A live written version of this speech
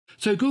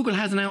So Google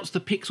has announced the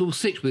Pixel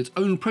 6 with its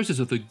own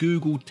processor, the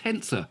Google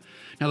Tensor.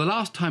 Now, the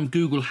last time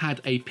Google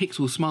had a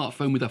Pixel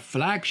smartphone with a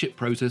flagship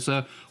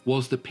processor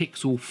was the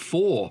Pixel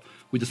 4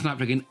 with the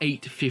Snapdragon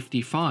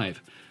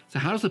 855. So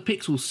how does the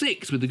Pixel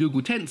 6 with the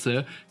Google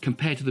Tensor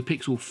compare to the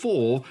Pixel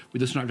 4 with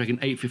the Snapdragon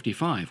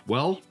 855?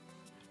 Well,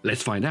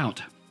 let's find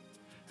out.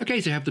 Okay,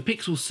 so you have the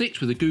Pixel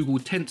 6 with the Google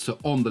Tensor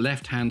on the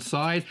left-hand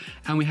side,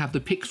 and we have the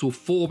Pixel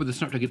 4 with the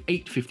Snapdragon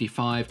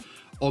 855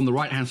 on the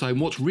right-hand side.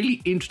 And what's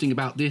really interesting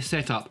about this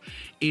setup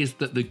is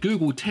that the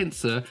Google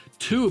Tensor,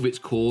 2 of its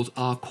cores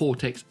are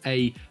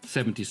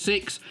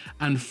Cortex-A76,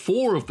 and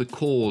 4 of the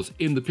cores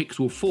in the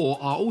Pixel 4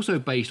 are also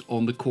based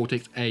on the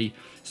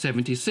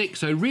Cortex-A76.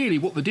 So really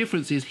what the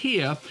difference is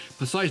here,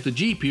 besides the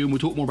GPU, and we'll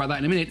talk more about that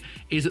in a minute,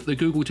 is that the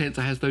Google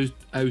Tensor has those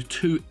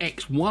 2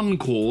 X1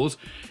 cores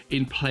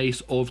in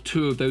place of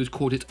 2 of those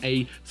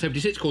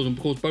Cortex-A76 cores, and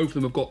of course both of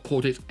them have got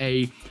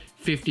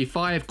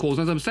Cortex-A55 cores.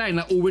 As I'm saying,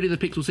 that already the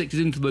Pixel 6 is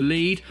into the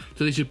lead,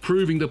 so this is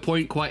proving the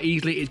point quite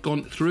easily. It's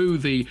gone through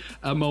the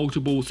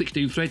multiple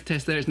 16 thread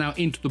test there. It's now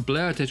into the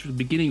blur test, at the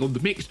beginning of the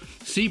mixed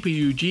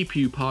CPU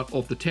GPU part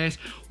of the test,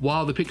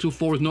 while the Pixel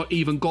 4 has not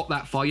even got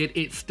that far yet.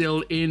 It's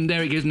still in.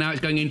 There it is. Now it's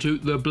going into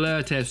the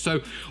blur test.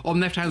 So on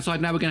the left hand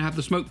side now we're going to have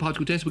the smoke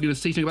particle test. We're going to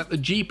see something about the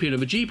GPU. Now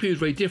the GPU is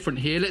very different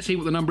here. Let's see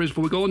what the number is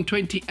before we go on.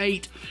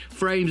 28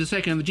 frames a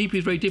second, and the GPU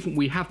is very different.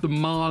 We have the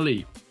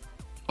Mali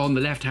on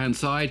the left hand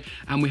side,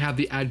 and we have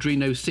the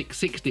Adreno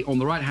 660 on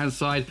the right hand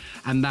side,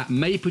 and that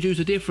may produce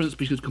a difference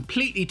because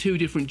completely 2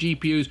 different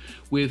GPUs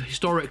with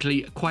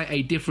historically quite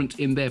a difference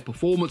in their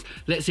performance.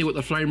 Let's see what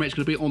the frame rate's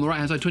going to be on the right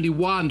hand side.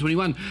 21.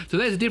 So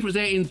there's a difference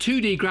there in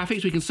 2D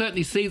graphics. We can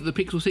certainly see that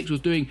the Pixel 6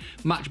 was doing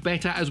much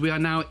better, as we are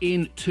now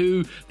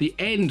into the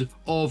end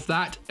of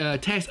that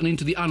test and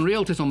into the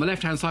Unreal test on the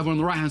left hand side. But on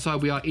the right hand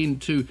side we are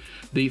into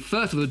the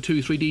first of the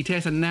 2 3D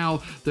tests, and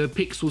now the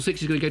Pixel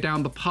 6 is going to go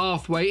down the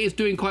pathway. It's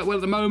doing quite well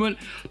at the moment.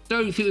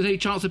 Don't think there's any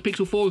chance that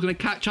Pixel 4 is going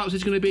to catch up, so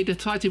it's going to be a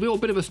decisive. A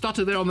bit of a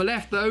stutter there on the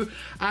left though,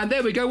 and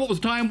there we go. What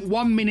was the time?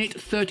 1 minute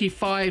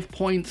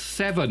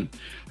 35.7.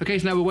 Okay,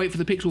 so now we'll wait for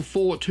the Pixel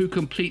 4 to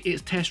complete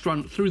its test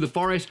run through the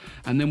forest,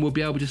 and then we'll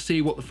be able to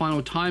see what the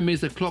final time is.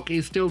 The clock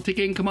is still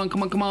ticking. Come on,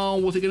 come on, come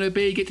on. What's it going to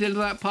be? Get to the end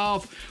of that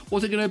path.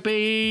 What's it going to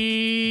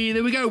be?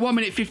 There we go. 1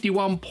 minute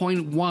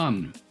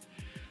 51.1.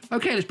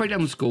 Okay, let's break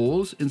down the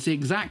scores and see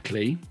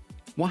exactly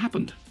what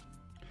happened.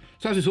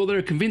 So as we saw there,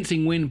 a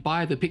convincing win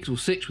by the Pixel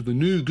 6 with the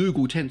new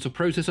Google Tensor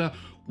processor,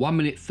 1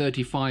 minute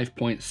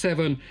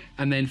 35.7,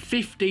 and then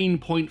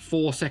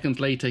 15.4 seconds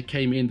later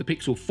came in the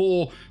Pixel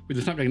 4 with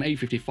the Snapdragon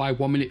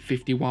 855, 1 minute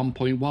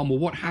 51.1. Well,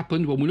 what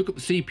happened? When we look at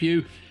the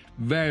CPU,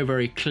 very,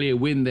 very clear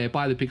win there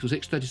by the Pixel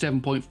 6,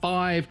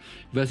 37.5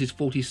 versus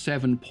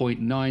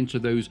 47.9. So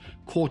those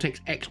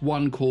Cortex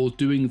X1 cores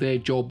doing their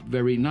job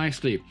very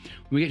nicely.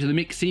 When we get to the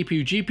mixed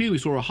CPU GPU, we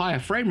saw a higher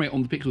frame rate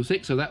on the Pixel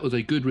 6, so that was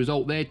a good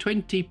result there,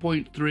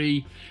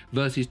 20.3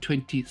 versus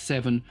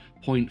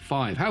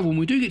 27.5. However, when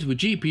we do get to the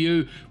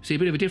GPU, we see a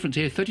bit of a difference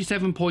here,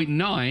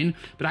 37.9,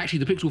 but actually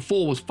the Pixel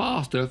 4 was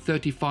faster,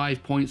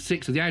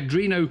 35.6. So the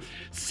Adreno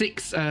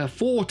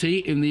 640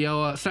 in the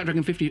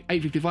Snapdragon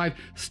 855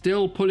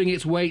 still pulling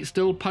its weight,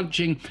 still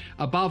punching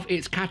above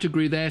its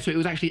category there, so it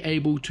was actually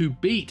able to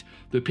beat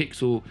the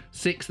Pixel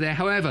 6 there.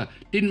 However,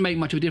 didn't make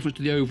much of a difference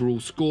to the overall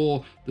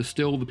score.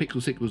 Still, the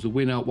Pixel 6 was the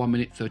winner, 1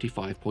 minute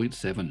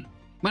 35.7.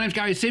 My name's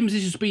Gary Sims,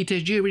 this is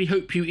SpeedTest. I really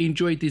hope you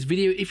enjoyed this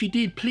video. If you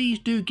did, please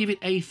do give it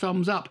a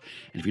thumbs up.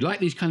 And if you like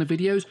these kind of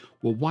videos,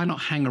 well, why not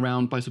hang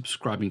around by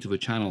subscribing to the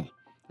channel?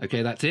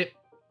 Okay, that's it.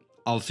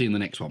 I'll see you in the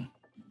next one.